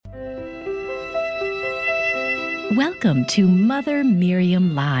Welcome to Mother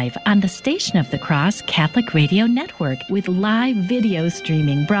Miriam Live on the Station of the Cross Catholic Radio Network with live video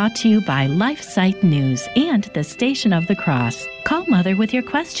streaming brought to you by LifeSite News and the Station of the Cross. Call Mother with your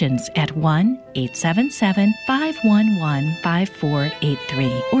questions at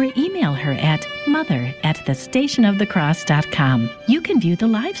 1-877-511-5483 or email her at mother@thestationofthecross.com. You can view the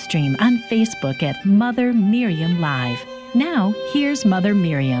live stream on Facebook at Mother Miriam Live. Now, here's Mother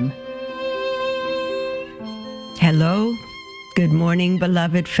Miriam. Hello. Good morning,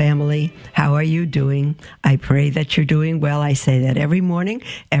 beloved family. How are you doing? I pray that you're doing well. I say that every morning.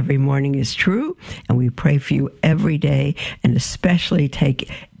 Every morning is true, and we pray for you every day, and especially take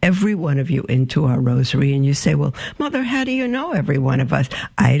every one of you into our rosary. And you say, well, Mother, how do you know every one of us?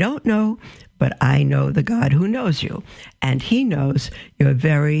 I don't know, but I know the God who knows you, and He knows your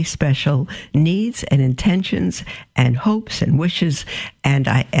very special needs and intentions and hopes and wishes, and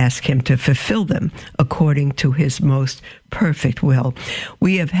I ask Him to fulfill them according to His most perfect will.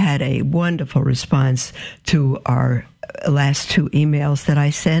 We have had a wonderful response to our last two emails that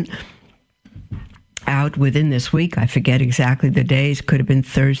I sent out within this week. I forget exactly the days. Could have been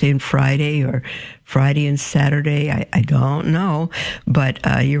Thursday and Friday or Friday and Saturday. I don't know. But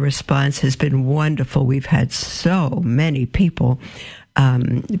your response has been wonderful. We've had so many people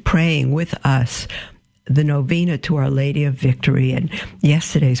praying with us the novena to Our Lady of Victory. And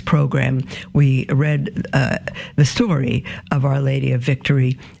yesterday's program, we read the story of Our Lady of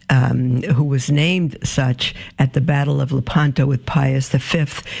Victory, who was named such at the Battle of Lepanto with Pius V.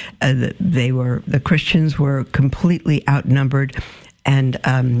 The Christians were completely outnumbered and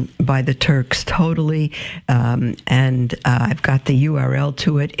by the Turks totally. And I've got the URL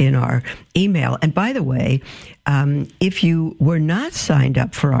to it in our email. And by the way, if you were not signed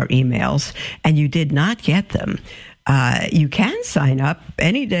up for our emails and you did not get them, you can sign up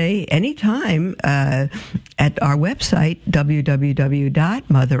any day, anytime at our website,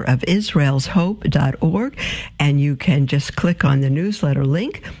 www.motherofisraelshope.org, and you can just click on the newsletter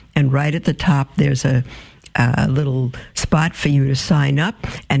link, and right at the top there's a little spot for you to sign up.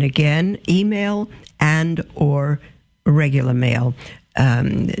 And again, email and or regular mail.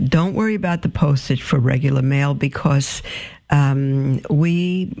 Don't worry about the postage for regular mail, because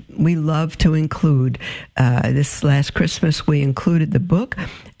we love to include, this last Christmas we included the book,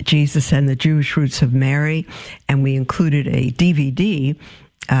 Jesus and the Jewish Roots of Mary, and we included a DVD,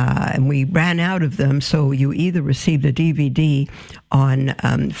 and we ran out of them, so you either received a DVD on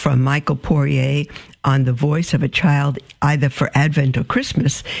from Michael Poirier on the voice of a child, either for Advent or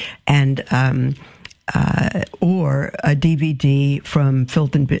Christmas, and or a DVD from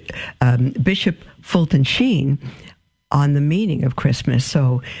Bishop Fulton Sheen on the meaning of Christmas.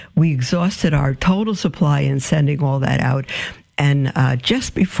 So we exhausted our total supply in sending all that out. And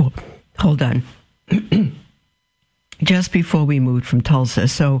just before we moved from Tulsa.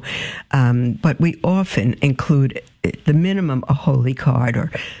 So, but we often include the minimum a holy card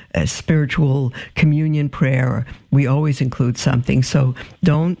or a spiritual communion prayer, or we always include something. So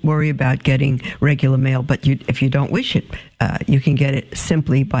don't worry about getting regular mail, but if you don't wish it, you can get it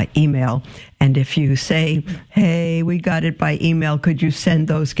simply by email. And if you say, hey, we got it by email, could you send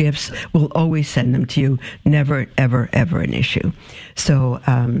those gifts? We'll always send them to you. Never, ever, ever an issue. So,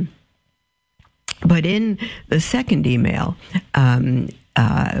 but in the second email,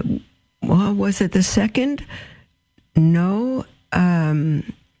 was it the second? No, I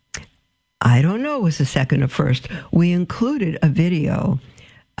don't know. It was the second or first. We included a video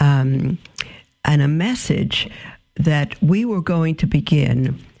and a message that we were going to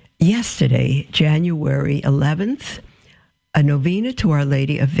begin yesterday, January 11th, a novena to Our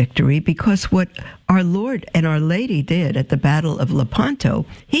Lady of Victory, because what our Lord and Our Lady did at the Battle of Lepanto,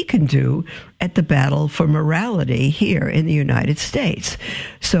 He can do at the battle for morality here in the United States.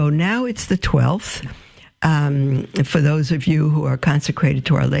 So now it's the 12th. For those of you who are consecrated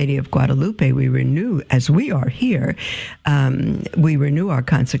to Our Lady of Guadalupe, we renew, as we are here, we renew our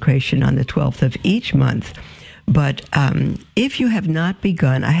consecration on the 12th of each month. But if you have not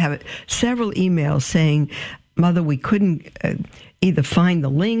begun, I have several emails saying, Mother, we couldn't either find the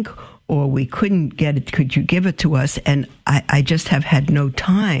link or we couldn't get it. Could you give it to us? And I just have had no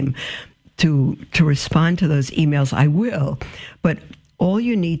time to respond to those emails. I will. But all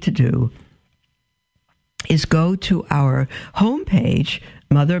you need to do is go to our homepage,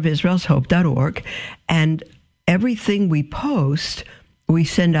 motherofisraelshope.org, and everything we post, we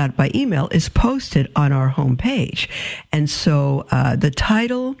send out by email, is posted on our homepage. And so the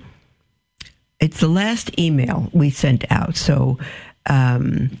title, it's the last email we sent out. So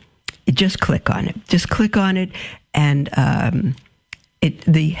just click on it. Just click on it, and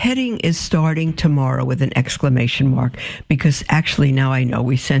The heading is starting tomorrow with an exclamation mark, because actually now I know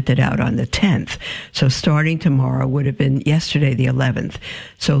we sent it out on the 10th. So starting tomorrow would have been yesterday, the 11th.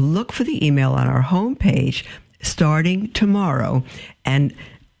 So look for the email on our homepage, starting tomorrow, and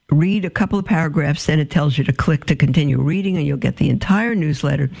read a couple of paragraphs. Then it tells you to click to continue reading, and you'll get the entire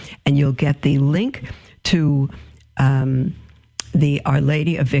newsletter, and you'll get the link to the Our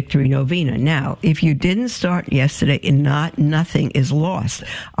Lady of Victory Novena. Now, if you didn't start yesterday, nothing is lost.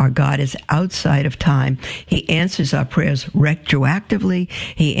 Our God is outside of time. He answers our prayers retroactively.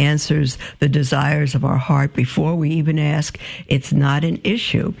 He answers the desires of our heart before we even ask. It's not an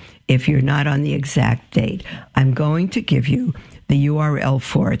issue if you're not on the exact date. I'm going to give you the URL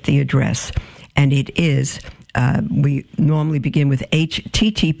for it, the address, and it is, we normally begin with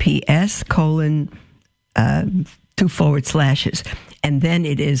https://, and then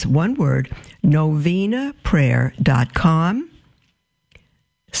it is one word,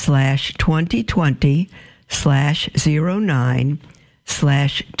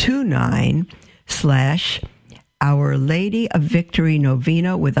 Our Lady of Victory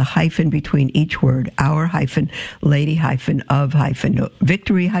Novena, with a hyphen between each word,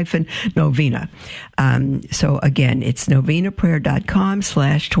 our-lady-of-victory-novena. So again, it's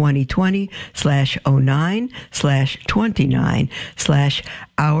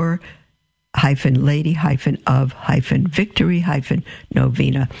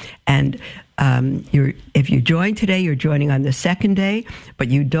And if you join today, you're joining on the second day, but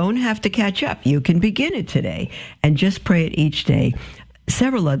you don't have to catch up. You can begin it today and just pray it each day.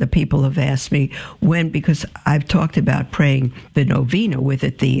 Several other people have asked me because I've talked about praying the novena with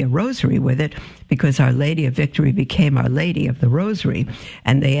it, the rosary with it, because Our Lady of Victory became Our Lady of the Rosary.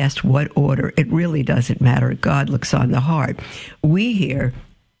 And they asked what order. It really doesn't matter. God looks on the heart. We here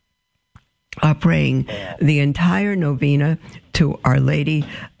are praying the entire novena to Our Lady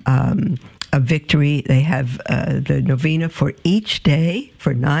of Victory. They have the novena for each day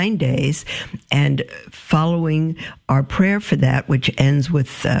for 9 days, and following our prayer for that, which ends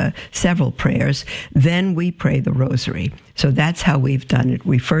with several prayers, then we pray the rosary. So that's how we've done it.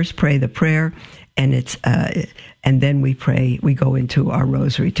 We first pray the prayer, and and then we go into our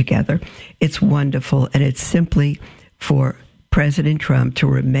rosary together. It's wonderful, and it's simply for President Trump to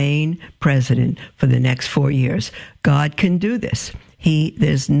remain president for the next 4 years. God can do this.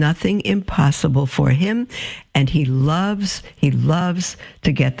 There's nothing impossible for him, and he loves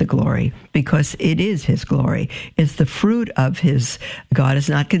to get the glory, because it is his glory. It's the fruit of his. God is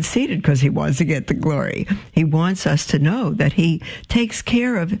not conceited because he wants to get the glory. He wants us to know that he takes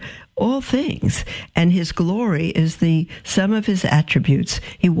care of all things, and his glory is the sum of his attributes.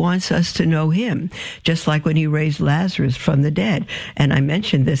 He wants us to know him, just like when he raised Lazarus from the dead. And I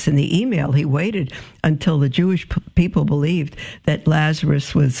mentioned this in the email. He waited until the Jewish people believed that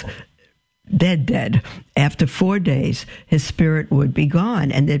Lazarus was dead. After 4 days, his spirit would be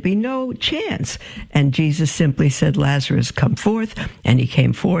gone, and there'd be no chance. And Jesus simply said, "Lazarus, come forth," and he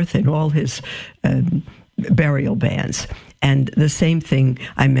came forth in all his burial bands. And the same thing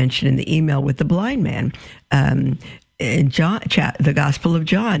I mentioned in the email with the blind man. In the Gospel of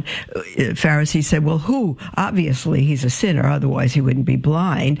John, Pharisees said, well, who? Obviously, he's a sinner, otherwise he wouldn't be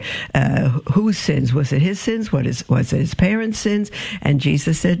blind. Whose sins? Was it his sins? Was it his parents' sins? And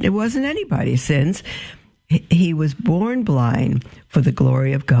Jesus said, it wasn't anybody's sins. He was born blind for the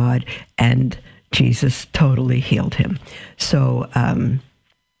glory of God, and Jesus totally healed him. So,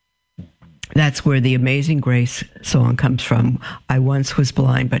 that's where the Amazing Grace song comes from. I once was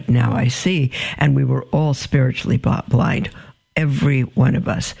blind, but now I see. And we were all spiritually blind. Every one of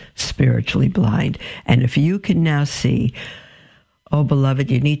us spiritually blind. And if you can now see, oh, beloved,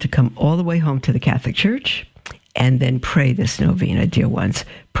 you need to come all the way home to the Catholic Church and then pray this novena, dear ones.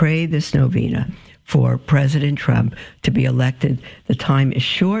 Pray this novena for President Trump to be elected. The time is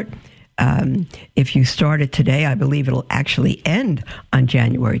short. If you start it today, I believe it'll actually end on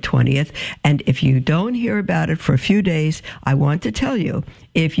January 20th. And if you don't hear about it for a few days, I want to tell you,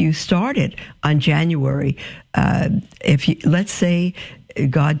 if you start it on January, let's say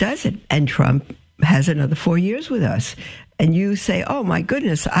God does it and Trump has another 4 years with us, and you say, oh my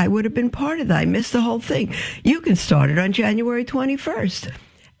goodness, I would have been part of that. I missed the whole thing. You can start it on January 21st.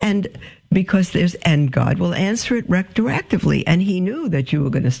 And and God will answer it retroactively. And he knew that you were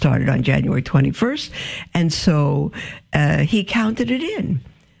going to start it on January 21st. And so he counted it in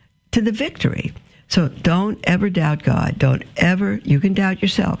to the victory. So don't ever doubt God. You can doubt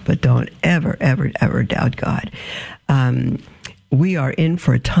yourself, but don't ever, ever, ever doubt God. We are in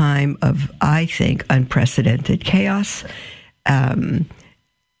for a time of, I think, unprecedented chaos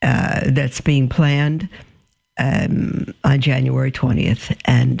that's being planned. on January 20th.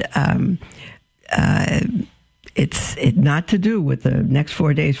 And it's not to do with the next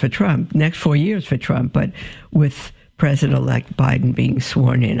 4 days for Trump, next 4 years for Trump, but with President-elect Biden being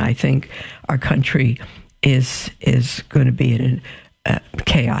sworn in. I think our country is going to be in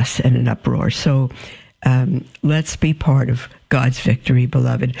chaos and an uproar. So let's be part of God's victory,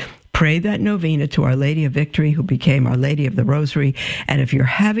 beloved. Pray that novena to Our Lady of Victory, who became Our Lady of the Rosary. And if you're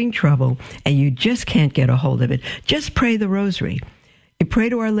having trouble and you just can't get a hold of it, just pray the Rosary. You pray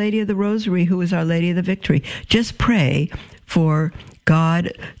to Our Lady of the Rosary, who is Our Lady of the Victory. Just pray for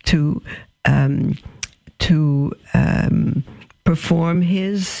God to perform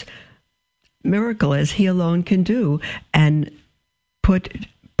His miracle as He alone can do, and put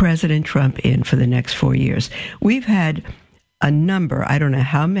President Trump in for the next 4 years. We've had a number, I don't know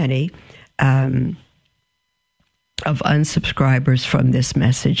how many, of unsubscribers from this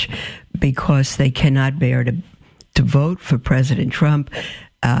message because they cannot bear to vote for President Trump.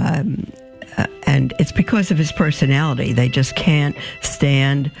 And it's because of his personality. They just can't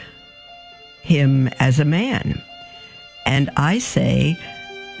stand him as a man. And I say,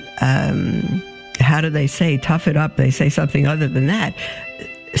 how do they say, tough it up? They say something other than that.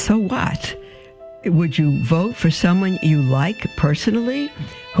 So what? Would you vote for someone you like personally,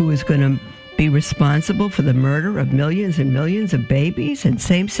 who is going to be responsible for the murder of millions and millions of babies and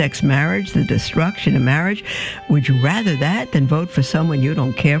same-sex marriage, the destruction of marriage? Would you rather that than vote for someone you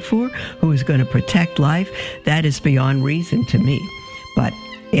don't care for, who is going to protect life? That is beyond reason to me, but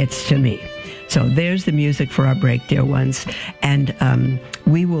it's to me. So there's the music for our break, dear ones. And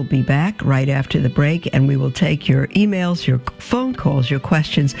we will be back right after the break, and we will take your emails, your phone calls, your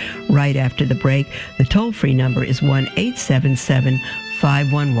questions right after the break. The toll-free number is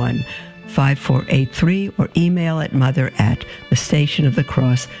 1-877-511-5483, or email at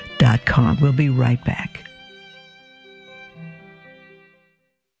mother@thestationofthecross.com. We'll be right back.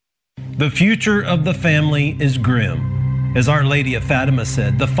 The future of the family is grim. As Our Lady of Fatima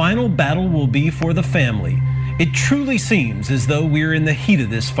said, the final battle will be for the family. It truly seems as though we're in the heat of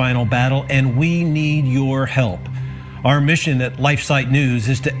this final battle, and we need your help. Our mission at LifeSite News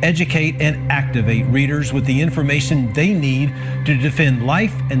is to educate and activate readers with the information they need to defend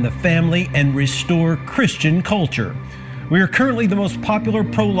life and the family and restore Christian culture. We are currently the most popular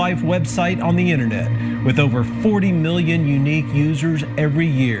pro-life website on the internet, with over 40 million unique users every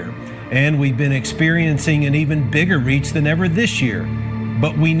year. And we've been experiencing an even bigger reach than ever this year.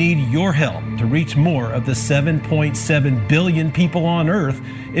 But we need your help to reach more of the 7.7 billion people on Earth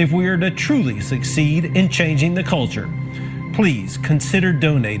if we are to truly succeed in changing the culture. Please consider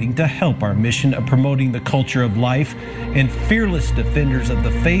donating to help our mission of promoting the culture of life and fearless defenders of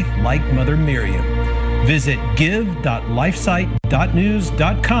the faith like Mother Miriam. Visit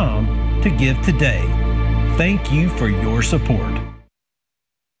give.lifesite.news.com to give today. Thank you for your support.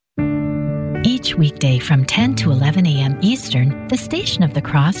 Each weekday from 10 to 11 a.m. Eastern, the Station of the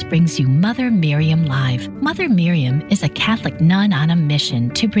Cross brings you Mother Miriam Live. Mother Miriam is a Catholic nun on a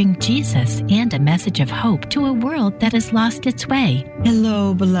mission to bring Jesus and a message of hope to a world that has lost its way.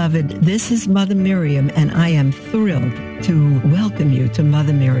 Hello, beloved. This is Mother Miriam, and I am thrilled to welcome you to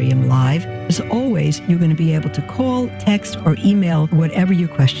Mother Miriam Live. As always, you're going to be able to call, text, or email whatever your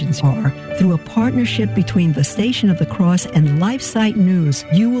questions are. Through a partnership between the Station of the Cross and LifeSite News,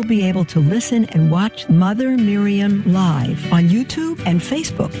 you will be able to listen and watch Mother Miriam Live on YouTube and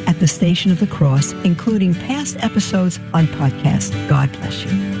Facebook at the Station of the Cross, including past episodes on podcast. God bless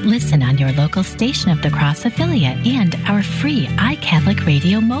you. Listen on your local Station of the Cross affiliate and our free iCatholic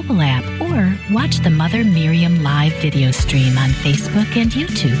Radio mobile app, or watch the Mother Miriam Live video stream on Facebook and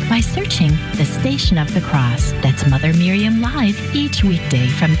YouTube by searching the Station of the Cross. That's Mother Miriam Live each weekday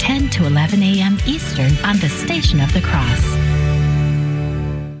from 10 to 11 a.m. Eastern on the Station of the Cross.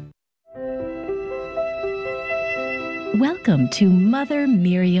 Welcome to Mother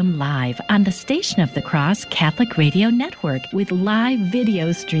Miriam Live on the Station of the Cross Catholic Radio Network, with live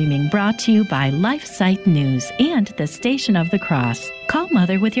video streaming brought to you by LifeSite News and the Station of the Cross. Call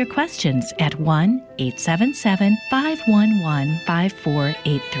Mother with your questions at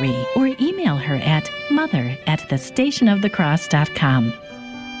 1-877-511-5483 or email her at mother@thestationofthecross.com.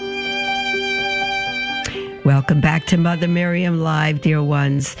 Welcome back to Mother Miriam Live, dear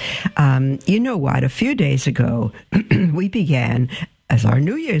ones. You know what? A few days ago, we began, as our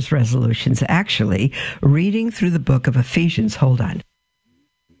New Year's resolutions, actually, reading through the book of Ephesians. Hold on.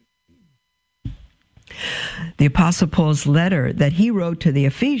 The Apostle Paul's letter that he wrote to the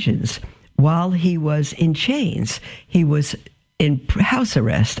Ephesians while he was in chains. He was in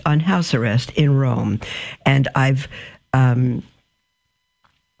on house arrest in Rome. And I've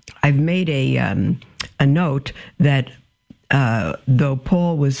made a a note that though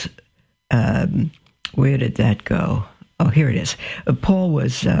Paul was, where did that go? Oh, here it is. Paul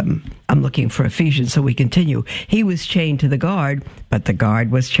was, I'm looking for Ephesians, so we continue. He was chained to the guard, but the guard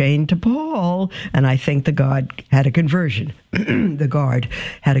was chained to Paul. And I think the guard had a conversion. The guard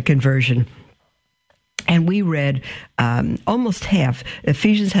had a conversion. And we read almost half.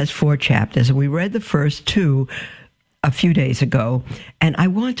 Ephesians has 4 chapters, and we read the first 2 a few days ago. And I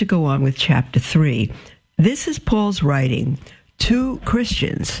want to go on with chapter 3. This is Paul's writing to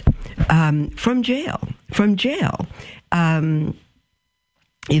Christians from jail.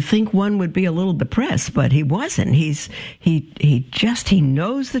 You think one would be a little depressed, but he wasn't. He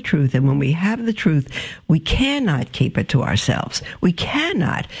knows the truth, and when we have the truth, we cannot keep it to ourselves. We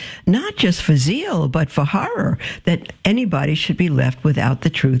cannot, not just for zeal, but for horror, that anybody should be left without the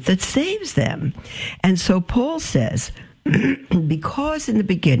truth that saves them. And so Paul says, because in the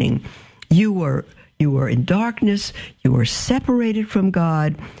beginning you were in darkness, you were separated from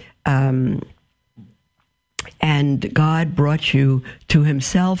God, and God brought you to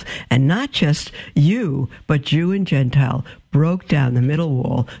himself, and not just you, but Jew and Gentile, broke down the middle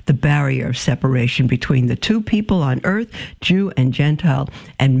wall, the barrier of separation between the two people on earth, Jew and Gentile,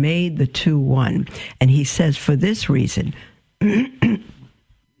 and made the two one. And he says, for this reason,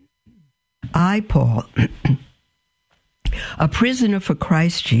 I, Paul, a prisoner for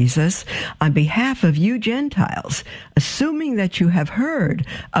Christ Jesus, on behalf of you Gentiles, assuming that you have heard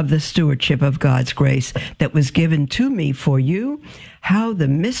of the stewardship of God's grace that was given to me for you, how the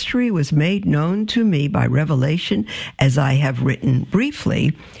mystery was made known to me by revelation, as I have written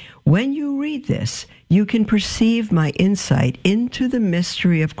briefly. When you read this, you can perceive my insight into the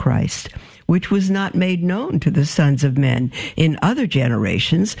mystery of Christ, which was not made known to the sons of men in other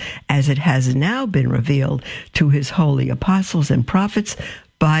generations, as it has now been revealed to his holy apostles and prophets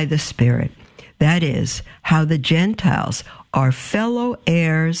by the Spirit. That is, how the Gentiles are fellow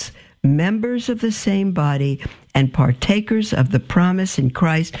heirs, members of the same body, and partakers of the promise in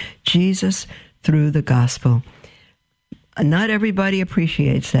Christ Jesus through the gospel. Not everybody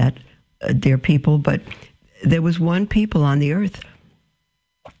appreciates that, dear people, but there was one people on the earth.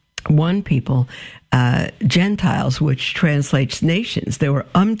 One people, Gentiles, which translates nations. There were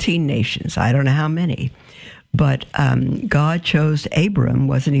umpteen nations. I don't know how many. But God chose Abram,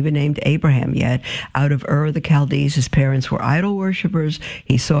 wasn't even named Abraham yet, out of Ur of the Chaldees. His parents were idol worshippers.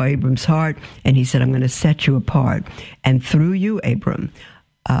 He saw Abram's heart, and he said, I'm going to set you apart. And through you, Abram,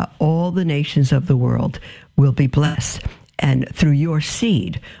 all the nations of the world will be blessed. And through your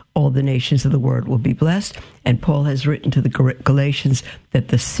seed, all the nations of the world will be blessed. And Paul has written to the Galatians that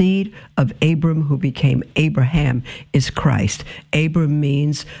the seed of Abram, who became Abraham, is Christ. Abram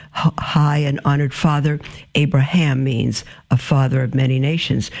means high and honored father. Abraham means a father of many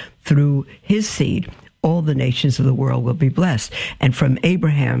nations. Through his seed, all the nations of the world will be blessed. And from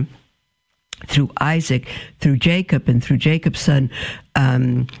Abraham, through Isaac, through Jacob, and through Jacob's son,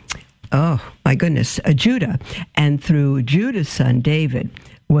 Judah. And through Judah's son, David,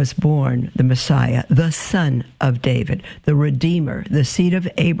 was born the Messiah, the son of David, the Redeemer, the seed of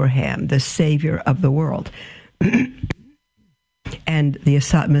Abraham, the Savior of the world. And the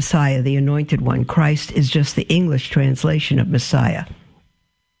Messiah, the Anointed One, Christ, is just the English translation of Messiah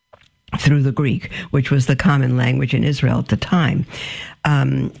through the Greek, which was the common language in Israel at the time.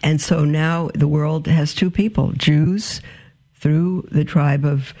 And so now the world has two people, Jews through the tribe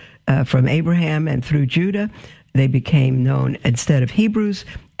of from Abraham, and through Judah, they became known, instead of Hebrews,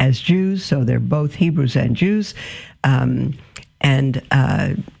 as Jews. So they're both Hebrews and Jews. Either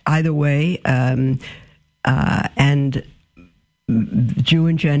way, and Jew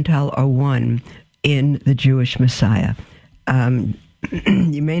and Gentile are one in the Jewish Messiah.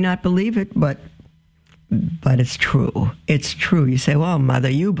 You may not believe it, but it's true. It's true. You say, well, Mother,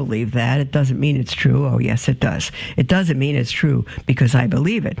 you believe that. It doesn't mean it's true. Oh, yes, it does. It doesn't mean it's true because I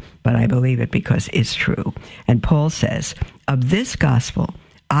believe it, but I believe it because it's true. And Paul says, of this gospel,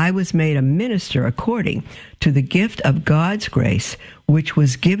 I was made a minister according to the gift of God's grace, which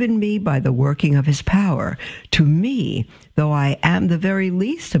was given me by the working of his power. To me, though I am the very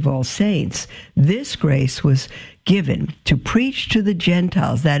least of all saints, this grace was given to preach to the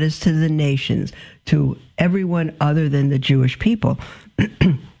Gentiles, that is, to the nations, to everyone other than the Jewish people,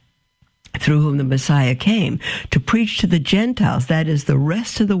 through whom the Messiah came, to preach to the Gentiles, that is, the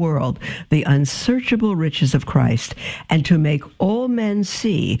rest of the world, the unsearchable riches of Christ, and to make all men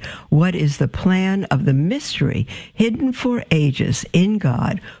see what is the plan of the mystery hidden for ages in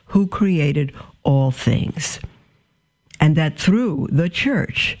God, who created all things. And that through the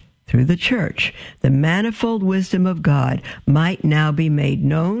church, through the church, the manifold wisdom of God might now be made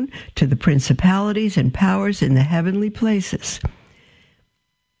known to the principalities and powers in the heavenly places.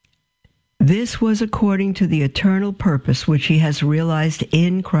 This was according to the eternal purpose which he has realized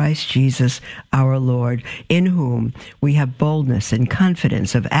in Christ Jesus our Lord, in whom we have boldness and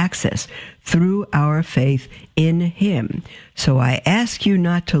confidence of access through our faith in him. So I ask you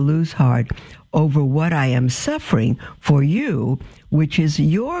not to lose heart over what I am suffering for you, which is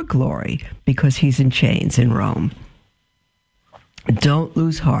your glory, because he's in chains in Rome. Don't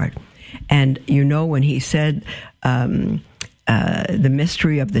lose heart. And you know, when he said, the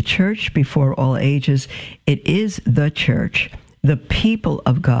mystery of the church before all ages, it is the church, the people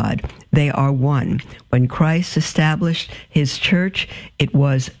of God. They are one. When Christ established his church, it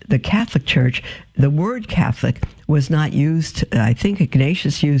was the Catholic Church. The word Catholic was not used. I think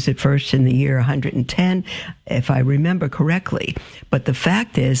Ignatius used it first in the year 110, if I remember correctly. But the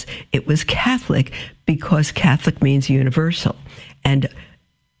fact is, it was Catholic because Catholic means universal. And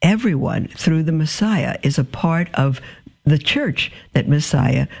everyone through the Messiah is a part of the church that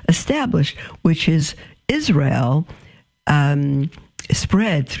Messiah established, which is Israel,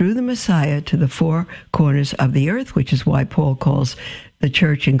 spread through the Messiah to the four corners of the earth, which is why Paul calls the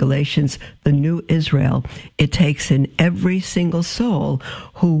church in Galatians the new Israel. It takes in every single soul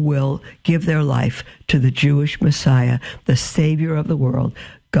who will give their life to the Jewish Messiah, the Savior of the world,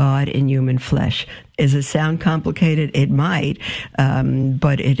 God in human flesh. Does it sound complicated? It might,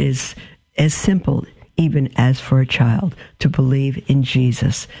 but it is as simple even as for a child to believe in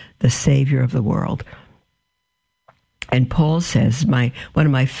Jesus, the Savior of the world. And Paul says, one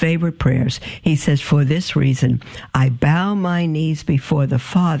of my favorite prayers, he says, for this reason, I bow my knees before the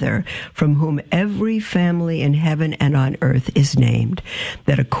Father, from whom every family in heaven and on earth is named,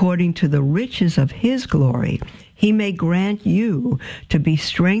 that according to the riches of his glory, he may grant you to be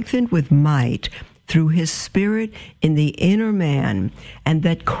strengthened with might through his Spirit in the inner man, and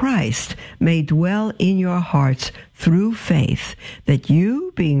that Christ may dwell in your hearts through faith, that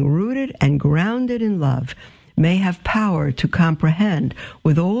you, being rooted and grounded in love, may have power to comprehend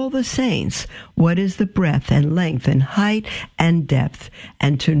with all the saints what is the breadth and length and height and depth,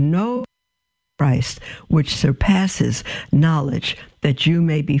 and to know Christ, which surpasses knowledge, that you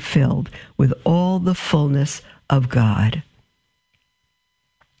may be filled with all the fullness of God.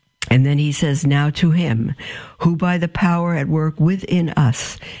 And then he says, now to him, who by the power at work within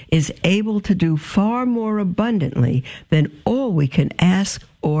us is able to do far more abundantly than all we can ask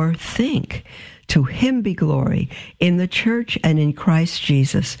or think. To him be glory in the church and in Christ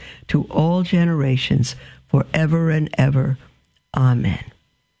Jesus to all generations, forever and ever. Amen.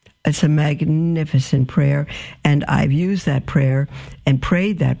 It's a magnificent prayer, and I've used that prayer and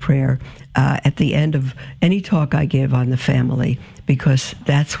prayed that prayer at the end of any talk I give on the family, because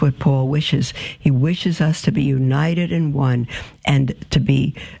that's what Paul wishes. He wishes us to be united in one, and to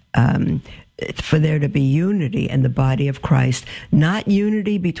be for there to be unity in the body of Christ, not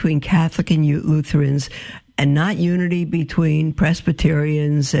unity between Catholic and Lutherans, and not unity between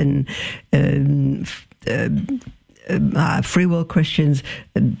Presbyterians and free will Christians,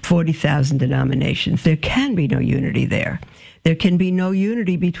 40,000 denominations. There can be no unity there. There can be no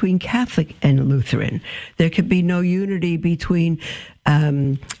unity between Catholic and Lutheran. There can be no unity between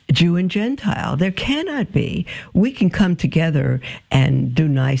Jew and Gentile. There cannot be. We can come together and do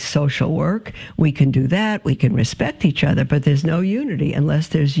nice social work. We can do that. We can respect each other, but there's no unity unless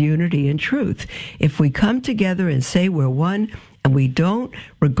there's unity in truth. If we come together and say we're one, and we don't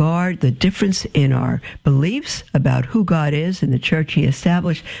regard the difference in our beliefs about who God is and the church he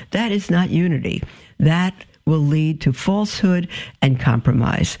established, that is not unity. That will lead to falsehood and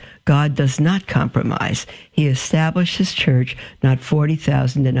compromise. God does not compromise. He established his church, not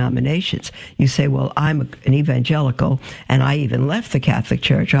 40,000 denominations. You say, well, I'm an evangelical, and I even left the Catholic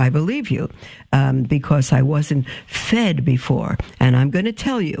Church. I believe you, because I wasn't fed before. And I'm going to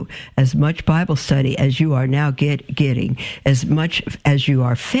tell you, as much Bible study as you are now getting, as much as you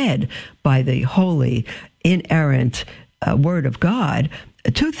are fed by the holy, inerrant Word of God,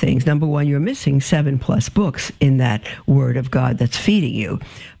 two things. Number one, you're missing 7+ books in that Word of God that's feeding you.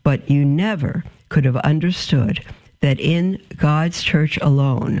 But you never could have understood that in God's church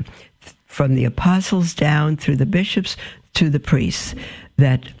alone, from the apostles down through the bishops to the priests,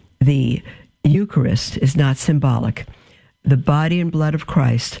 that the Eucharist is not symbolic. The body and blood of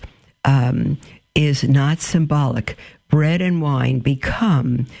Christ is not symbolic. Bread and wine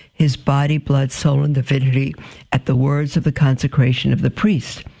become his body, blood, soul, and divinity at the words of the consecration of the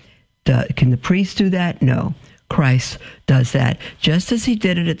priest. Can the priest do that? No. Christ does that, just as he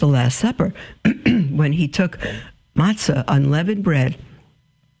did it at the Last Supper when he took matzah, unleavened bread,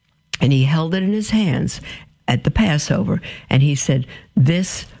 And he held it in his hands at the Passover. And he said,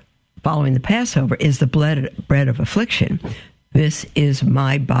 this, following the Passover, is the bread of affliction. This is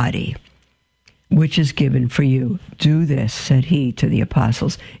my body, which is given for you. Do this, said he to the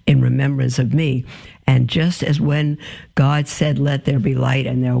apostles, in remembrance of me. And just as when God said, let there be light,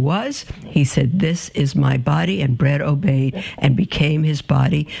 and there was, he said, this is my body, and bread obeyed and became his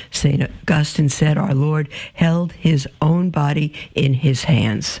body. St. Augustine said, our Lord held his own body in his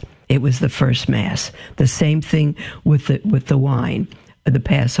hands. It was the first Mass. The same thing with the wine, the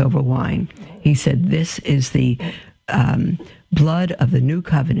Passover wine. He said, this is the blood of the new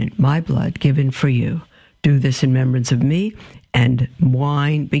covenant, my blood given for you. Do this in remembrance of me. And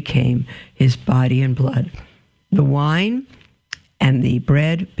wine became his body and blood. The wine and the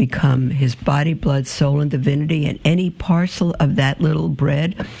bread become his body, blood, soul, and divinity. And any parcel of that little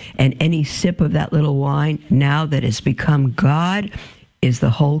bread and any sip of that little wine, now that has become God, is the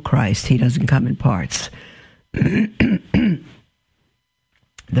whole Christ. He doesn't come in parts. The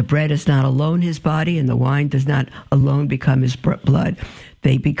bread is not alone his body, and the wine does not alone become his blood.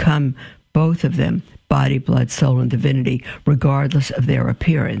 They become, both of them, body, blood, soul, and divinity, regardless of their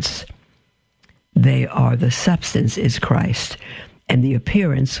appearance. They are, the substance is Christ. And the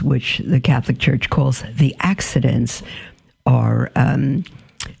appearance, which the Catholic Church calls the accidents, are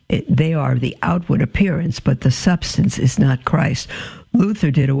they are the outward appearance, but the substance is not Christ.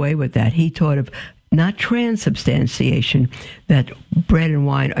 Luther did away with that. He taught of not transubstantiation, that bread and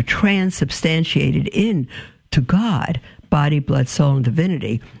wine are transubstantiated in to God, body, blood, soul, and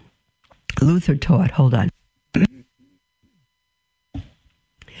divinity. Luther taught,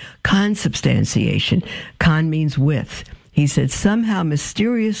 consubstantiation. Con means with. He said somehow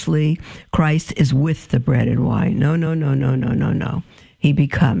mysteriously Christ is with the bread and wine. No. He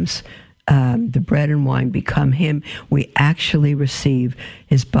becomes, the bread and wine become him. We actually receive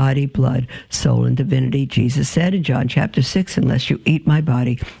his body, blood, soul, and divinity. Jesus said in John chapter 6, unless you eat my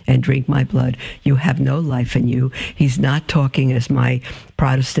body and drink my blood, you have no life in you. He's not talking, as my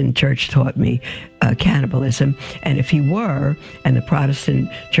Protestant church taught me, cannibalism. And if he were, and the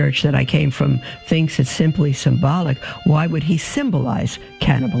Protestant church that I came from thinks it's simply symbolic, why would he symbolize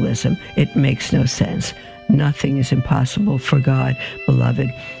cannibalism? It makes no sense. Nothing is impossible for God,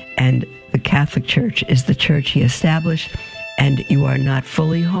 beloved. And the Catholic Church is the church he established, and you are not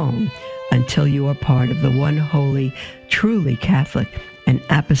fully home until you are part of the one holy, truly Catholic and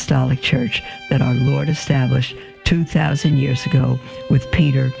apostolic church that our Lord established 2,000 years ago with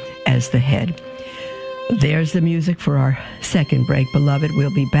Peter as the head. There's the music for our second break, beloved.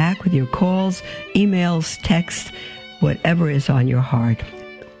 We'll be back with your calls, emails, texts, whatever is on your heart.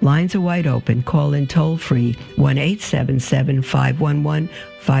 Lines are wide open. Call in toll-free,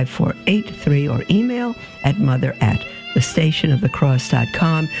 1-877-511-5483, or email at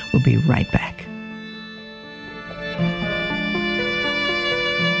mother@thestationofthecross.com. We'll be right back.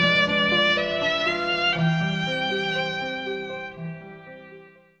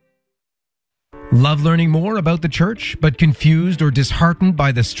 Love learning more about the church, but confused or disheartened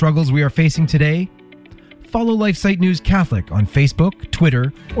by the struggles we are facing today? Follow LifeSite News Catholic on Facebook,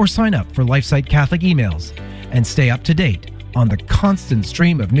 Twitter, or sign up for LifeSite Catholic emails and stay up to date on the constant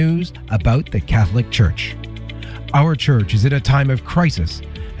stream of news about the Catholic Church. Our church is in a time of crisis,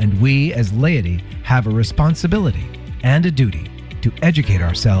 and we as laity have a responsibility and a duty to educate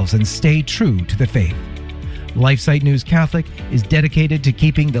ourselves and stay true to the faith. LifeSite News Catholic is dedicated to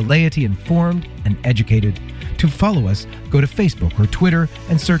keeping the laity informed and educated. To follow us, go to Facebook or Twitter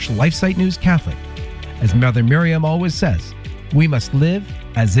and search LifeSite News Catholic. As Mother Miriam always says, we must live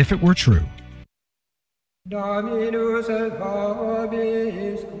as if it were true. Dominus et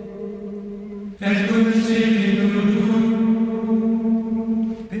vobis cum, et cum Spiritu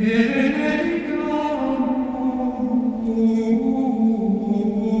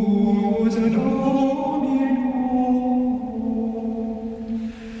benedictus Domino.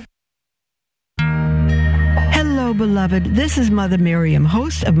 Hello, beloved. This is Mother Miriam,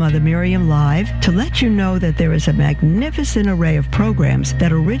 host of Mother Miriam Live, to let you know that there is a magnificent array of programs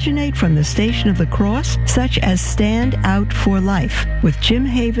that originate from the Station of the Cross, such as Stand Out for Life with Jim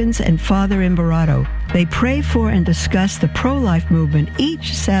Havens and Father Imbarato. They pray for and discuss the pro-life movement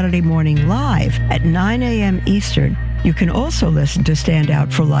each Saturday morning live at 9 a.m. Eastern. You can also listen to Stand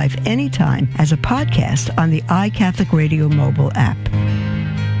Out for Life anytime as a podcast on the iCatholic Radio mobile app.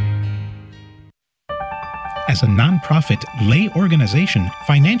 As a nonprofit lay organization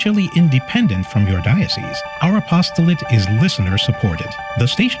financially independent from your diocese, our apostolate is listener-supported. The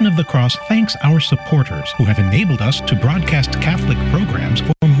Station of the Cross thanks our supporters who have enabled us to broadcast Catholic programs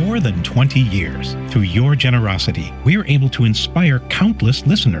for more than than 20 years. Through your generosity, we are able to inspire countless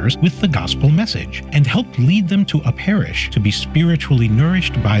listeners with the gospel message and help lead them to a parish to be spiritually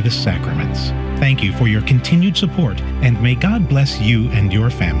nourished by the sacraments. Thank you for your continued support, and may God bless you and your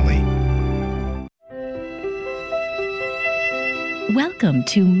family. Welcome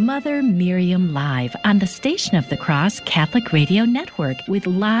to Mother Miriam Live on the Station of the Cross Catholic Radio Network with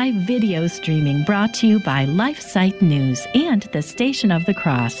live video streaming brought to you by LifeSite News and the Station of the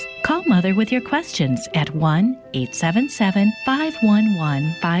Cross. Call Mother with your questions at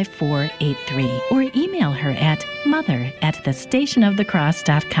 1-877-511-5483 or email her at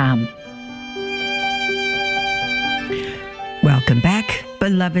mother@thestationofthecross.com. Welcome back,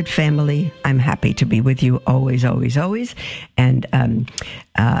 beloved family. I'm happy to be with you always, always, always. And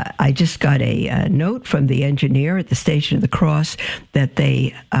I just got a note from the engineer at the Station of the Cross that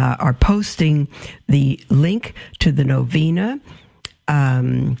they are posting the link to the novena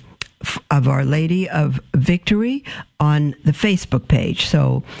of Our Lady of Victory on the Facebook page.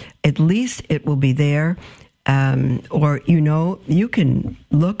 So at least it will be there. Or, you can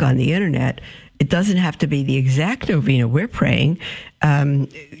look on the internet. It doesn't have to be the exact novena we're praying.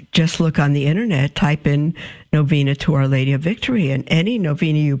 Just look on the internet, type in novena to Our Lady of Victory, and any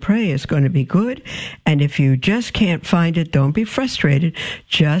novena you pray is going to be good. And if you just can't find it, don't be frustrated.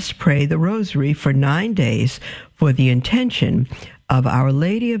 Just pray the Rosary for 9 days for the intention of Our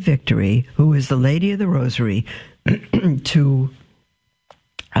Lady of Victory, who is the Lady of the Rosary,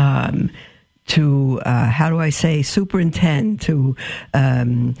 superintend, to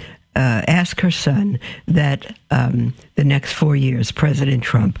ask her son that the next 4 years President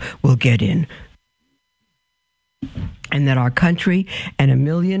Trump will get in, and that our country and 1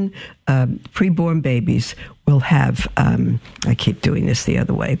 million preborn babies will have, I keep doing this the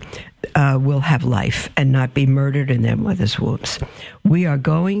other way, will have life and not be murdered in their mother's wombs. We are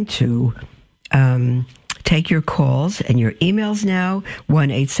going to take your calls and your emails now,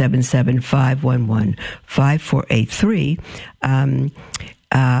 1-877-511-5483.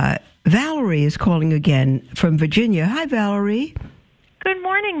 Valerie is calling again from Virginia. Hi, Valerie. Good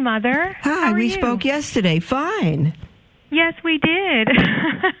morning, Mother. Hi, we spoke yesterday. Fine. Yes, we did.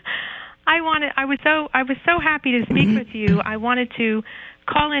 I was so happy to speak with you. I wanted to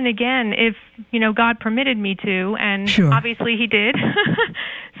call in again if, God permitted me to, and sure. Obviously he did.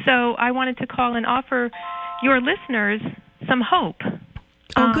 So I wanted to call and offer your listeners some hope.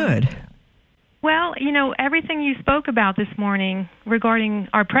 Oh, good. Well, everything you spoke about this morning regarding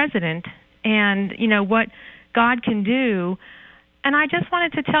our president and, what God can do. And I just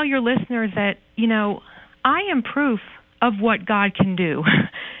wanted to tell your listeners that, I am proof of what God can do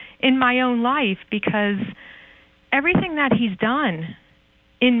in my own life, because everything that he's done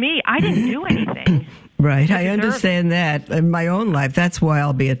in me, I didn't do anything. Right, I understand that in my own life. That's why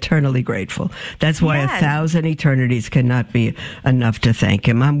I'll be eternally grateful. That's why 1,000 eternities cannot be enough to thank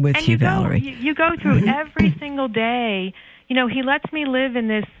him. I'm with you, Valerie. You go through every single day. He lets me live in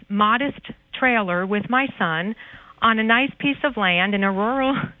this modest trailer with my son on a nice piece of land in a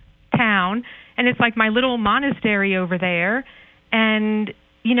rural town, and it's like my little monastery over there. And,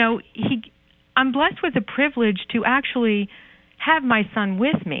 I'm blessed with the privilege to actually have my son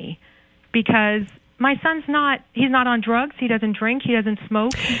with me, because my son's he's not on drugs, he doesn't drink, he doesn't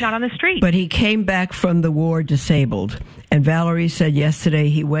smoke, he's not on the street. But he came back from the war disabled. And Valerie said yesterday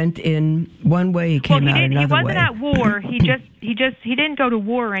he went in one way, he came out another way. He wasn't at war. He didn't go to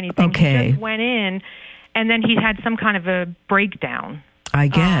war or anything. Okay. He just went in, and then he had some kind of a breakdown. I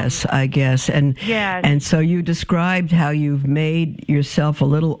guess. And yes. And so you described how you've made yourself a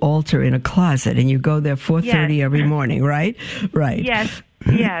little altar in a closet, and you go there 4:30 every morning, right? Right. Yes.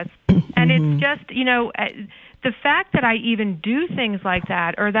 And it's just, the fact that I even do things like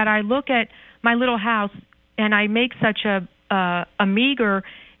that, or that I look at my little house and I make such a meager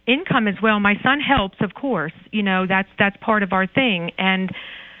income as well. My son helps, of course, that's part of our thing. And,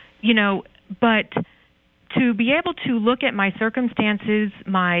 but to be able to look at my circumstances,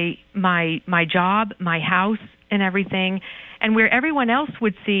 my job, my house and everything, and where everyone else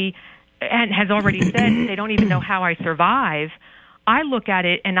would see and has already said they don't even know how I survive, I look at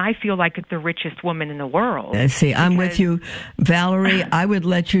it and I feel like the richest woman in the world. See, I'm with you, Valerie. I would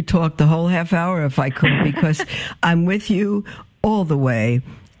let you talk the whole half hour if I could, because I'm with you all the way.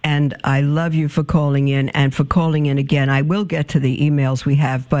 And I love you for calling in and for calling in again. I will get to the emails we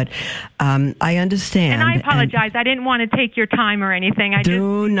have, but I understand. And I apologize. I didn't want to take your time or anything.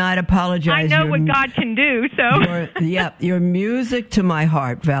 Do not apologize. I know what God can do. So you're music to my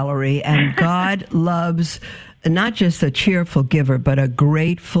heart, Valerie. And God loves not just a cheerful giver, but a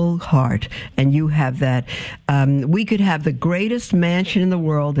grateful heart. And you have that. We could have the greatest mansion in the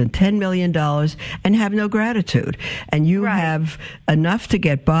world and $10 million and have no gratitude. And you have enough to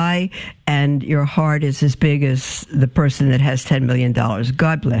get by, and your heart is as big as the person that has $10 million.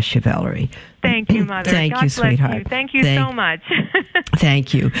 God bless you, Valerie. Thank you, Mother. Thank God you, bless sweetheart. You. Thank you so much.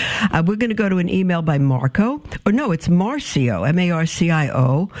 Thank you. We're going to go to an email by Marco. Or no, it's Marcio,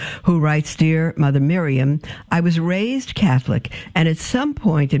 M-A-R-C-I-O, who writes, Dear Mother Miriam, I was raised Catholic and at some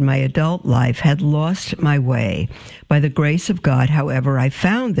point in my adult life had lost my way. By the grace of God, however, I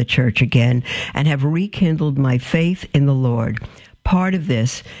found the church again and have rekindled my faith in the Lord. Part of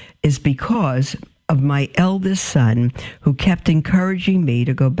this is because of my eldest son, who kept encouraging me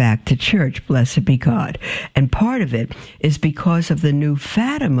to go back to church, blessed be God. And part of it is because of the new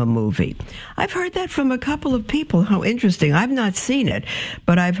Fatima movie. I've heard that from a couple of people. How interesting. I've not seen it,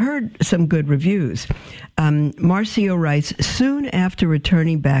 but I've heard some good reviews. Marcio writes, soon after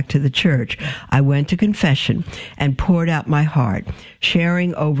returning back to the church, I went to confession and poured out my heart,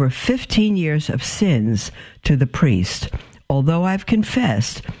 sharing over 15 years of sins to the priest. Although I've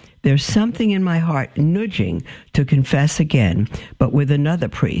confessed, there's something in my heart nudging to confess again, but with another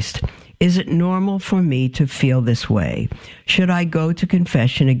priest. Is it normal for me to feel this way? Should I go to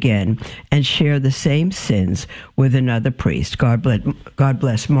confession again and share the same sins with another priest? God bless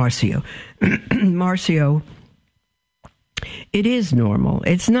Marcio. Marcio, it is normal.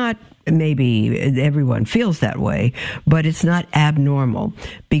 It's not, maybe everyone feels that way, but it's not abnormal,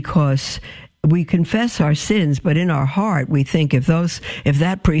 because we confess our sins, but in our heart we think, if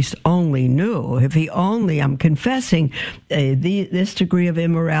that priest only knew, if he only, I'm confessing this degree of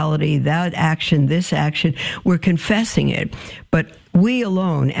immorality, that action, this action, we're confessing it. But we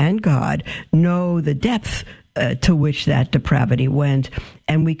alone and God know the depth to which that depravity went,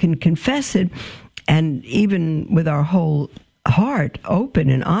 and we can confess it, and even with our whole heart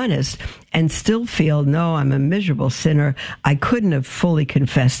open and honest, and still feel, no, I'm a miserable sinner. I couldn't have fully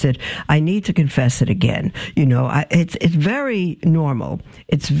confessed it. I need to confess it again. You know, it's very normal.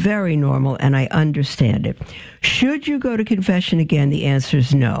 It's very normal, and I understand it. Should you go to confession again? The answer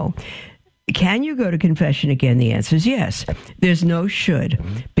is no. Can you go to confession again? The answer is yes. There's no should,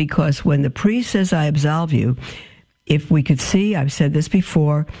 because when the priest says, I absolve you, if we could see, I've said this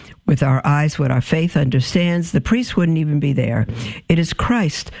before, with our eyes, what our faith understands, the priest wouldn't even be there. It is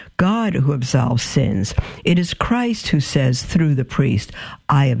Christ, God, who absolves sins. It is Christ who says through the priest,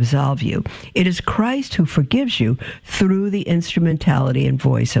 I absolve you. It is Christ who forgives you through the instrumentality and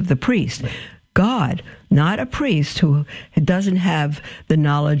voice of the priest. God, not a priest who doesn't have the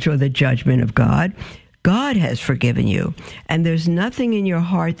knowledge or the judgment of God. God has forgiven you, and there's nothing in your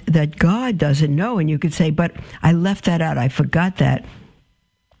heart that God doesn't know. And you could say, but I left that out. I forgot that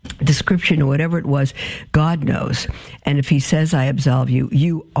description or whatever it was. God knows. And if he says, I absolve you,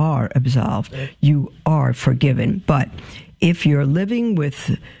 you are absolved. You are forgiven. But if you're living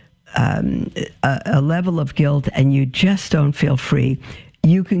with a level of guilt and you just don't feel free,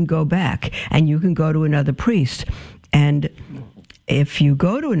 you can go back and you can go to another priest. And if you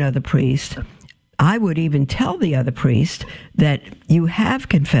go to another priest, I would even tell the other priest that you have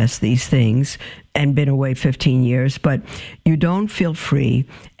confessed these things and been away 15 years, but you don't feel free,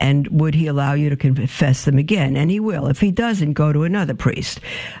 and would he allow you to confess them again? And he will. If he doesn't, go to another priest.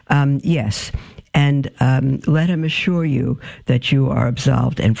 Yes. And let him assure you that you are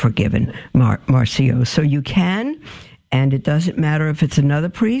absolved and forgiven, Marcio. So you can, and it doesn't matter if it's another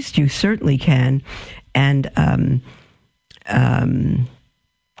priest, you certainly can. And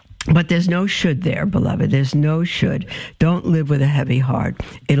but there's no should there, beloved. There's no should. Don't live with a heavy heart.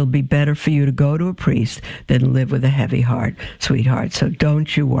 It'll be better for you to go to a priest than live with a heavy heart, sweetheart. So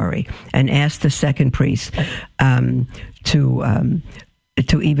don't you worry. And ask the second priest to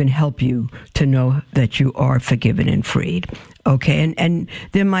even help you to know that you are forgiven and freed. Okay, and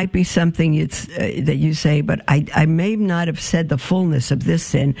there might be something that you say, but I may not have said the fullness of this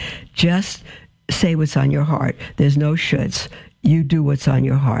sin. Just say what's on your heart. There's no shoulds. You do what's on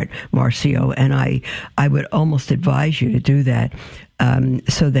your heart, Marcio, and I would almost advise you to do that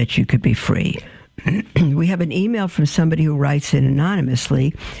so that you could be free. We have an email from somebody who writes in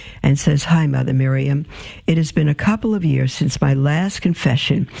anonymously and says, Hi, Mother Miriam. It has been a couple of years since my last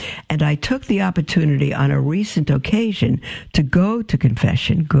confession, and I took the opportunity on a recent occasion to go to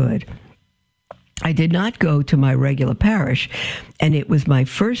confession. Good. I did not go to my regular parish, and it was my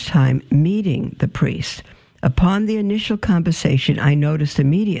first time meeting the priest. Upon the initial conversation, I noticed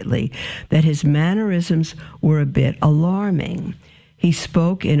immediately that his mannerisms were a bit alarming. He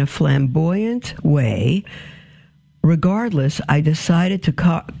spoke in a flamboyant way, Regardless, I decided to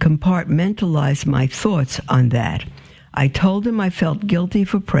compartmentalize my thoughts on that. I told him I felt guilty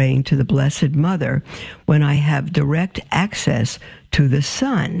for praying to the Blessed Mother when I have direct access to the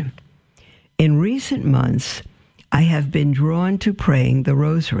Son. In recent months, I have been drawn to praying the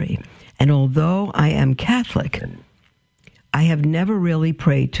Rosary, and although I am Catholic, I have never really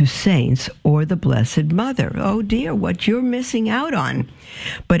prayed to saints or the Blessed Mother. Oh dear, what you're missing out on.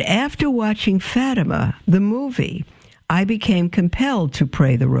 But after watching Fatima, the movie, I became compelled to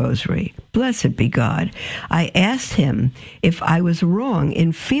pray the Rosary. Blessed be God. I asked him if I was wrong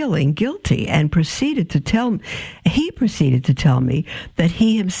in feeling guilty and he proceeded to tell me that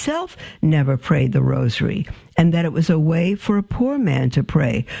he himself never prayed the Rosary and that it was a way for a poor man to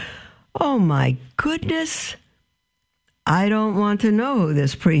pray. Oh my goodness. I don't want to know who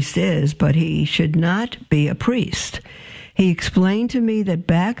this priest is, but he should not be a priest. He explained to me that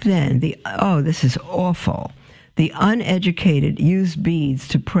back then, this is awful. The uneducated used beads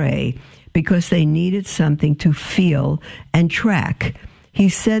to pray because they needed something to feel and track. He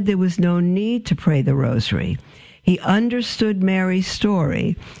said there was no need to pray the Rosary. He understood Mary's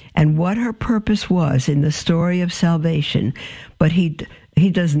story and what her purpose was in the story of salvation, but he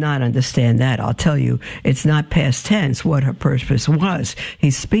does not understand that. I'll tell you, it's not past tense what her purpose was.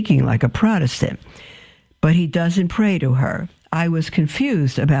 He's speaking like a Protestant, but he doesn't pray to her. I was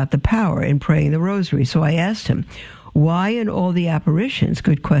confused about the power in praying the Rosary, so I asked him, why in all the apparitions,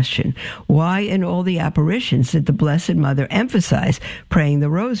 good question, why in all the apparitions did the Blessed Mother emphasize praying the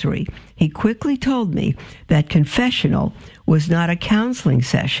Rosary? He quickly told me that confessional was not a counseling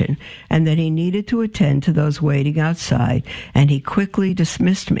session and that he needed to attend to those waiting outside, and he quickly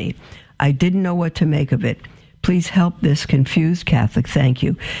dismissed me. I didn't know what to make of it. Please help this confused Catholic. Thank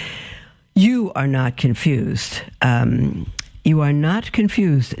you. You are not confused. You are not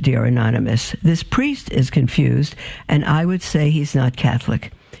confused, dear Anonymous. This priest is confused, and I would say he's not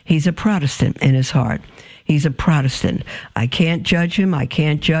Catholic. He's a Protestant in his heart. He's a Protestant. I can't judge him. I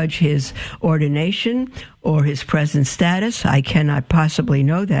can't judge his ordination or his present status. I cannot possibly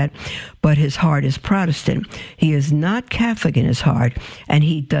know that, but his heart is Protestant. He is not Catholic in his heart, and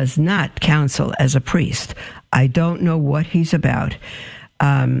he does not counsel as a priest. I don't know what he's about.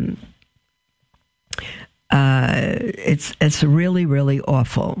 It's really, really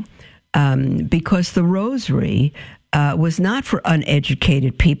awful because the Rosary was not for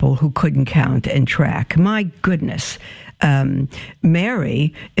uneducated people who couldn't count and track. My goodness.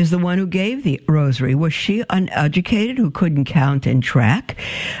 Mary is the one who gave the Rosary. Was she uneducated who couldn't count and track?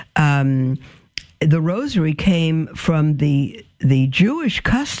 The Rosary came from the Jewish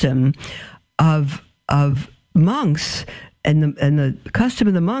custom of monks. And the custom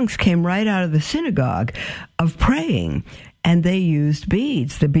of the monks came right out of the synagogue of praying. And they used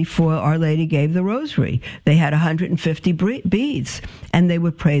beads before Our Lady gave the Rosary. They had 150 beads, and they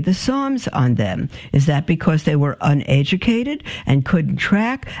would pray the Psalms on them. Is that because they were uneducated and couldn't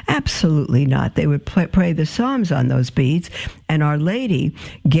track? Absolutely not. They would pray the Psalms on those beads, and Our Lady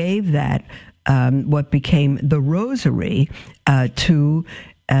gave that, what became the Rosary, to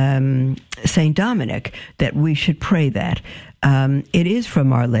Saint Dominic, that we should pray that. It is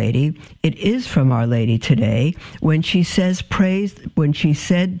from Our Lady. It is from Our Lady today. When she says when she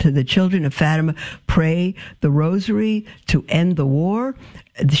said to the children of Fatima, pray the Rosary to end the war,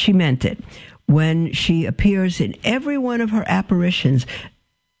 she meant it. When she appears in every one of her apparitions,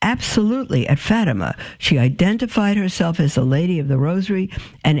 absolutely at Fatima, she identified herself as the Lady of the Rosary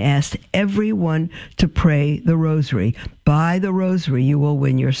and asked everyone to pray the Rosary. By the Rosary, you will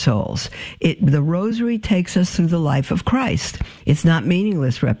win your souls. The Rosary takes us through the life of Christ. It's not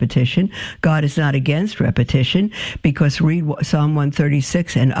meaningless repetition. God is not against repetition, because read Psalm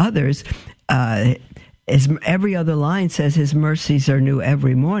 136 and others. Every other line says his mercies are new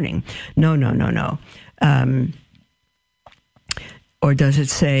every morning. No. Or does it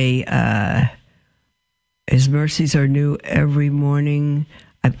say, his mercies are new every morning?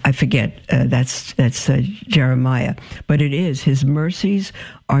 I forget. That's Jeremiah. But it is, his mercies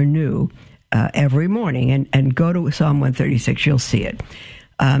are new every morning. And go to Psalm 136, you'll see it.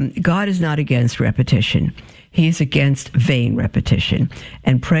 God is not against repetition. He is against vain repetition.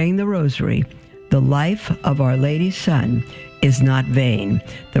 And praying the Rosary, the life of Our Lady's Son, is not vain.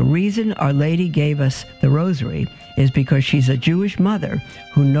 The reason Our Lady gave us the Rosary is because she's a Jewish mother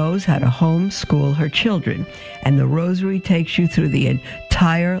who knows how to homeschool her children. And the Rosary takes you through the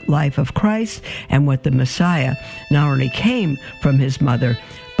entire life of Christ and what the Messiah not only came from his mother,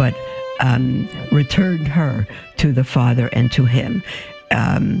 but returned her to the Father and to him.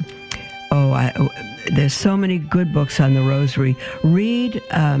 There's so many good books on the Rosary. Read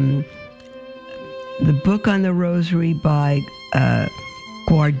the book on the Rosary by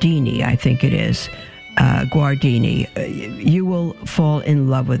Guardini, I think it is. Guardini. You will fall in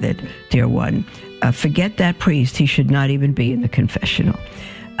love with it, dear one. Forget that priest. He should not even be in the confessional.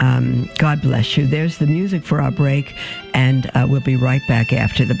 God bless you. There's the music for our break, and we'll be right back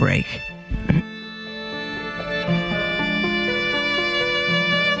after the break.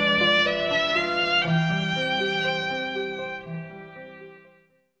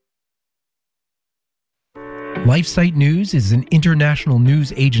 LifeSite News is an international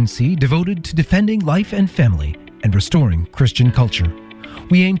news agency devoted to defending life and family and restoring Christian culture.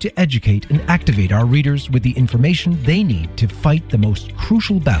 We aim to educate and activate our readers with the information they need to fight the most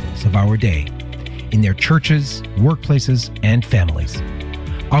crucial battles of our day in their churches, workplaces, and families.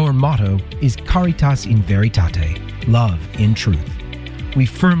 Our motto is Caritas in Veritate, love in truth. We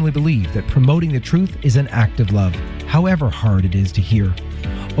firmly believe that promoting the truth is an act of love, however hard it is to hear.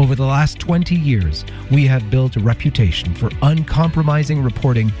 Over the last 20 years, we have built a reputation for uncompromising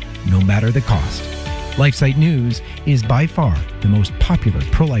reporting, no matter the cost. LifeSite News is by far the most popular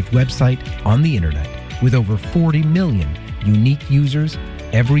pro-life website on the internet, with over 40 million unique users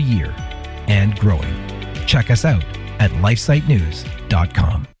every year and growing. Check us out at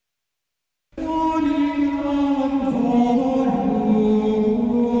lifesitenews.com.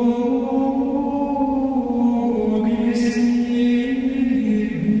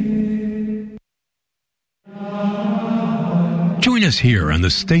 Join us here on the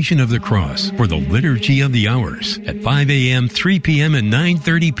Station of the Cross for the Liturgy of the Hours at 5 a.m., 3 p.m., and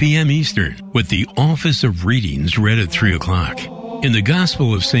 9:30 p.m. Eastern, with the Office of Readings read at 3 o'clock. In the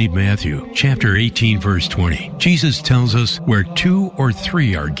Gospel of St. Matthew, chapter 18, verse 20, Jesus tells us, "Where 2 or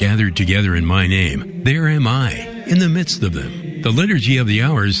 3 are gathered together in my name, there am I, in the midst of them." The Liturgy of the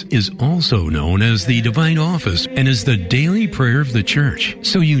Hours is also known as the Divine Office and is the daily prayer of the Church.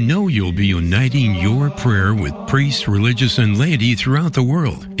 So you know you'll be uniting your prayer with priests, religious, and laity throughout the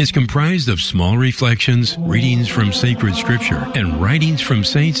world. It's comprised of small reflections, readings from sacred scripture, and writings from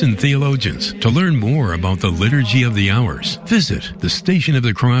saints and theologians. To learn more about the Liturgy of the Hours, visit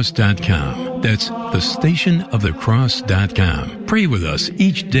thestationofthecross.com. That's thestationofthecross.com. Pray with us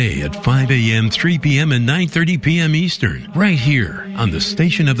each day at 5 a.m., 3 p.m., and 9:30 p.m. Eastern, right here on the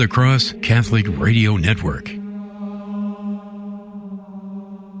Station of the Cross Catholic Radio Network.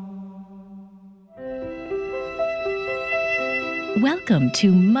 Welcome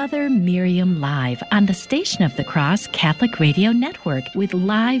to Mother Miriam Live on the Station of the Cross Catholic Radio Network, with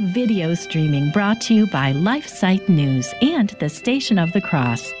live video streaming brought to you by LifeSite News and the Station of the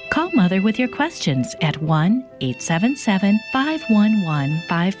Cross. Call Mother with your questions at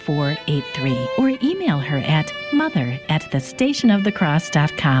 1-877-511-5483 or email her at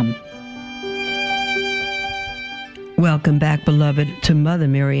mother@thestationofthecross.com. Welcome back, beloved, to Mother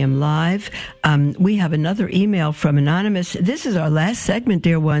Miriam Live. We have another email from Anonymous. This is our last segment,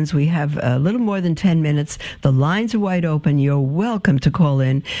 dear ones. We have a little more than 10 minutes. The lines are wide open. You're welcome to call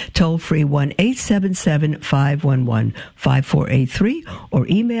in. Toll free 1-877-511-5483 or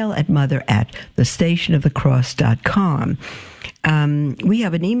email at mother@thestationofthecross.com. We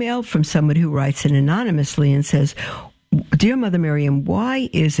have an email from somebody who writes in anonymously and says, "Dear Mother Miriam, why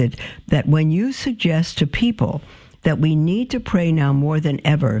is it that when you suggest to people that we need to pray now more than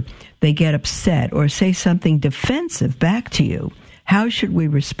ever, they get upset or say something defensive back to you? How should we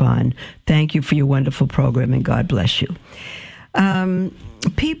respond? Thank you for your wonderful program, and God bless you."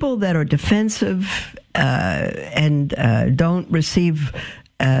 People that are defensive and don't receive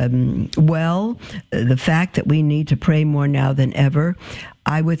the fact that we need to pray more now than ever,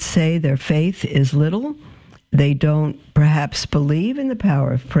 I would say their faith is little. They don't perhaps believe in the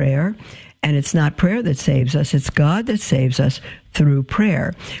power of prayer. And it's not prayer that saves us, it's God that saves us through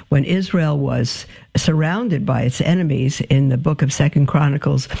prayer. When Israel was surrounded by its enemies in the book of 2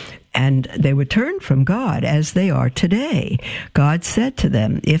 Chronicles, and they were turned from God as they are today, God said to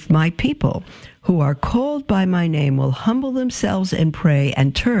them, "If my people who are called by my name will humble themselves and pray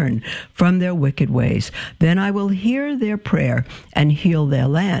and turn from their wicked ways, then I will hear their prayer and heal their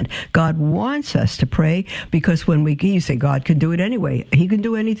land." God wants us to pray because you say God can do it anyway. He can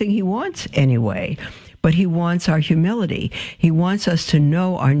do anything he wants anyway. But he wants our humility. He wants us to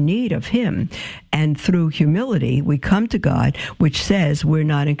know our need of him. And through humility, we come to God, which says we're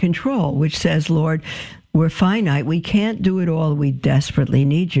not in control, which says, "Lord, we're finite. We can't do it all. We desperately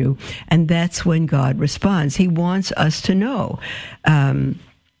need you." And that's when God responds. He wants us to know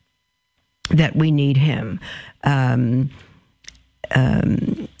that we need him. And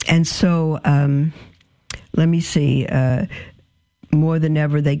so, let me see. More than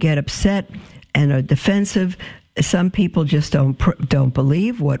ever, they get upset and are defensive. some people just don't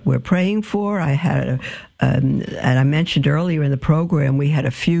believe what we're praying for. I had, and I mentioned earlier in the program, we had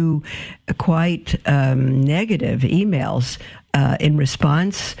a few quite negative emails in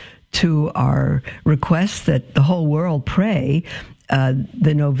response to our request that the whole world pray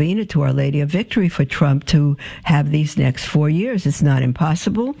the novena to Our Lady of Victory for Trump to have these next 4 years. It's not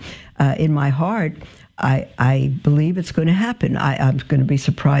impossible. In my heart, I believe it's going to happen. I'm going to be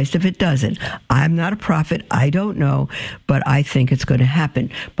surprised if it doesn't. I'm not a prophet. I don't know, but I think it's going to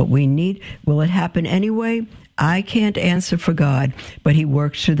happen. But will it happen anyway? I can't answer for God, but he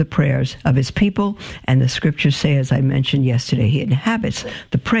works through the prayers of his people. And the scriptures say, as I mentioned yesterday, he inhabits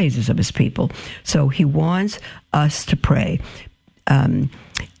the praises of his people. So he wants us to pray.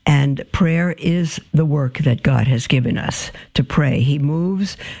 And prayer is the work that God has given us to pray. He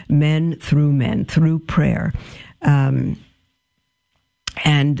moves men through prayer.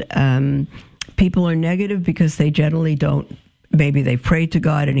 People are negative because they generally don't. Maybe they've prayed to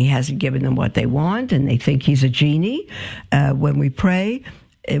God and he hasn't given them what they want, and they think he's a genie. When we pray,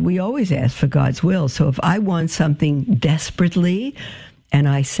 we always ask for God's will. So if I want something desperately and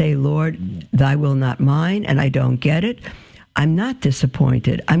I say, Lord, thy will, not mine, and I don't get it, I'm not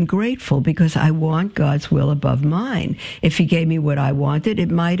disappointed. I'm grateful because I want God's will above mine. If he gave me what I wanted, it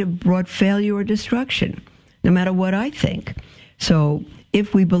might have brought failure or destruction, no matter what I think. So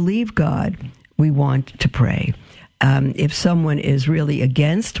if we believe God, we want to pray. If someone is really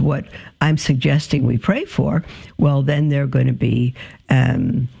against what I'm suggesting we pray for, well, then they're going to be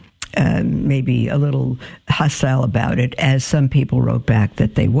maybe a little hostile about it, as some people wrote back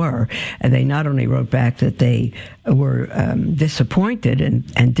that they were. And they not only wrote back that they were disappointed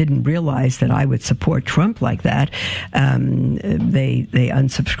and didn't realize that I would support Trump like that, they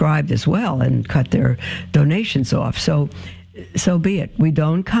unsubscribed as well and cut their donations off. So be it. We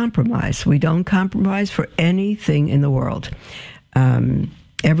don't compromise. We don't compromise for anything in the world.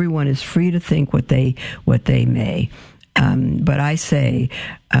 Everyone is free to think what they may. But I say,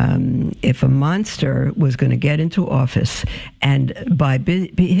 if a monster was going to get into office, and by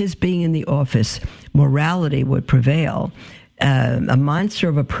his being in the office, morality would prevail, a monster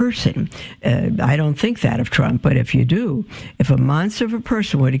of a person, I don't think that of Trump, but if you do, if a monster of a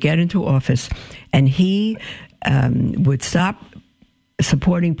person were to get into office and he would stop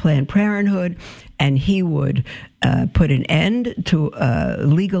supporting Planned Parenthood, and he would put an end to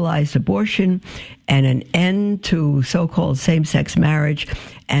legalized abortion and an end to so-called same-sex marriage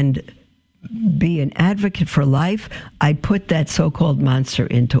and be an advocate for life, I'd put that so-called monster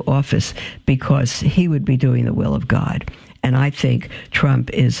into office because he would be doing the will of God. And I think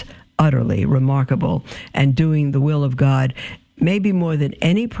Trump is utterly remarkable and doing the will of God maybe more than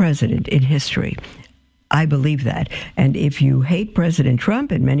any president in history. I believe that. And if you hate President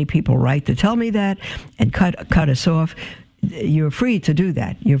Trump, and many people write to tell me that, and cut us off, you're free to do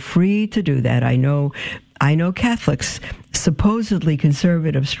that. You're free to do that. I know Catholics, supposedly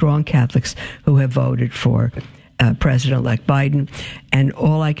conservative, strong Catholics, who have voted for President-elect Biden. And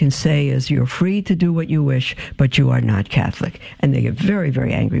all I can say is you're free to do what you wish, but you are not Catholic. And they get very,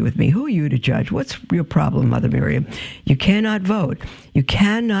 very angry with me. Who are you to judge? What's your problem, Mother Miriam? You cannot vote. You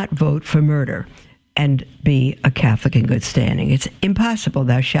cannot vote for murder and be a Catholic in good standing. It's impossible.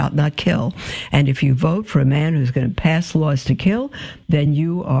 Thou shalt not kill. And if you vote for a man who's going to pass laws to kill, then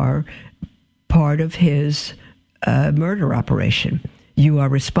you are part of his murder operation. You are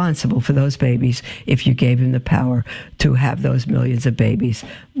responsible for those babies if you gave him the power to have those millions of babies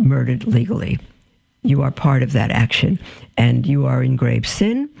murdered legally. You are part of that action, and you are in grave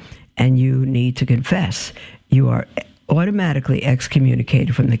sin, and you need to confess. You are automatically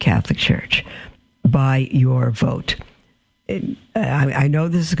excommunicated from the Catholic Church by your vote. I know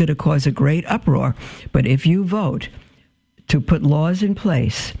this is going to cause a great uproar, but if you vote to put laws in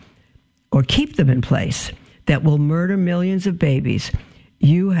place or keep them in place that will murder millions of babies,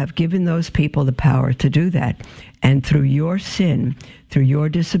 you have given those people the power to do that. And through your sin, through your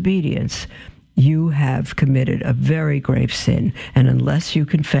disobedience, you have committed a very grave sin. And unless you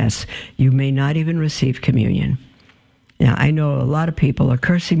confess, you may not even receive communion. Now, I know a lot of people are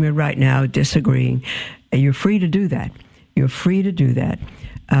cursing me right now, disagreeing. You're free to do that. You're free to do that.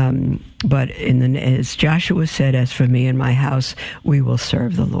 But as Joshua said, as for me and my house, we will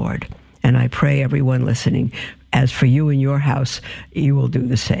serve the Lord. And I pray everyone listening, as for you and your house, you will do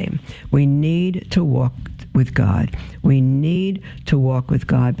the same. We need to walk with God. We need to walk with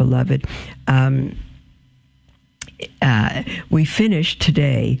God, beloved. We finished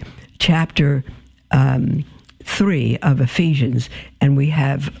today chapter 3 of Ephesians, and we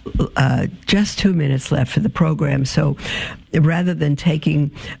have just 2 minutes left for the program. So rather than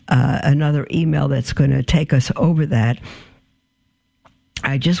taking another email that's going to take us over that,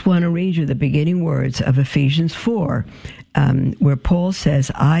 I just want to read you the beginning words of Ephesians 4, where Paul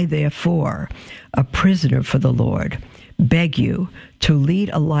says, I, therefore, a prisoner for the Lord, beg you to lead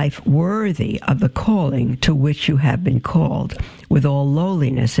a life worthy of the calling to which you have been called, with all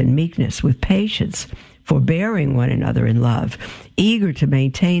lowliness and meekness, with patience, forbearing one another in love, eager to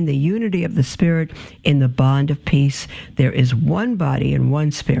maintain the unity of the Spirit in the bond of peace. There is one body and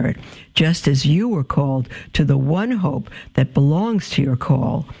one Spirit, just as you were called to the one hope that belongs to your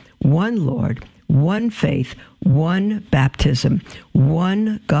call, one Lord, one faith, one baptism,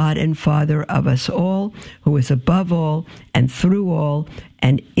 one God and Father of us all, who is above all and through all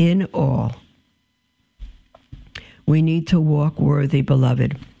and in all. We need to walk worthy,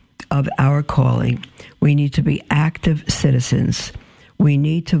 beloved, of our calling. We need to be active citizens. We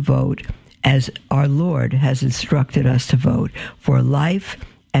need to vote as our Lord has instructed us to vote, for life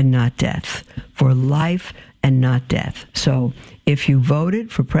and not death, for life and not death. So if you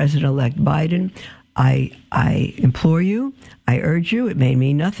voted for President-elect Biden, I implore you, I urge you, it may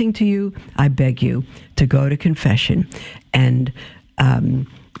mean nothing to you, I beg you to go to confession and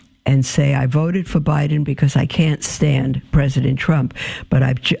say, I voted for Biden because I can't stand President Trump. But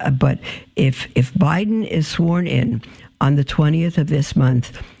if Biden is sworn in on the 20th of this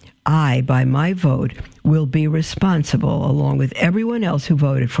month, I, by my vote, will be responsible, along with everyone else who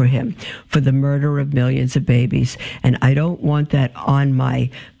voted for him, for the murder of millions of babies. And I don't want that on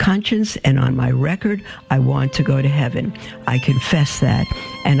my conscience and on my record. I want to go to heaven. I confess that,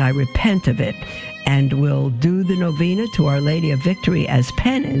 and I repent of it, and will do the novena to Our Lady of Victory as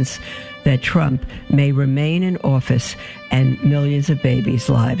penance that Trump may remain in office and millions of babies'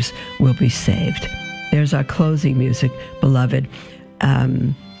 lives will be saved. There's our closing music, beloved.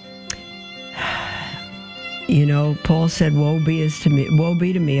 Paul said, woe be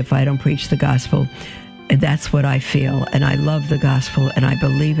to me if I don't preach the gospel. And that's what I feel, and I love the gospel, and I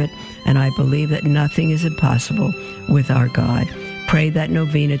believe it, and I believe that nothing is impossible with our God. Pray that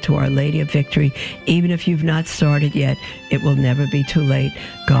novena to Our Lady of Victory. Even if you've not started yet, it will never be too late.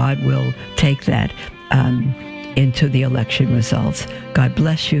 God will take that into the election results. God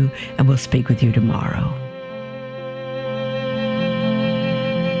bless you, and we'll speak with you tomorrow.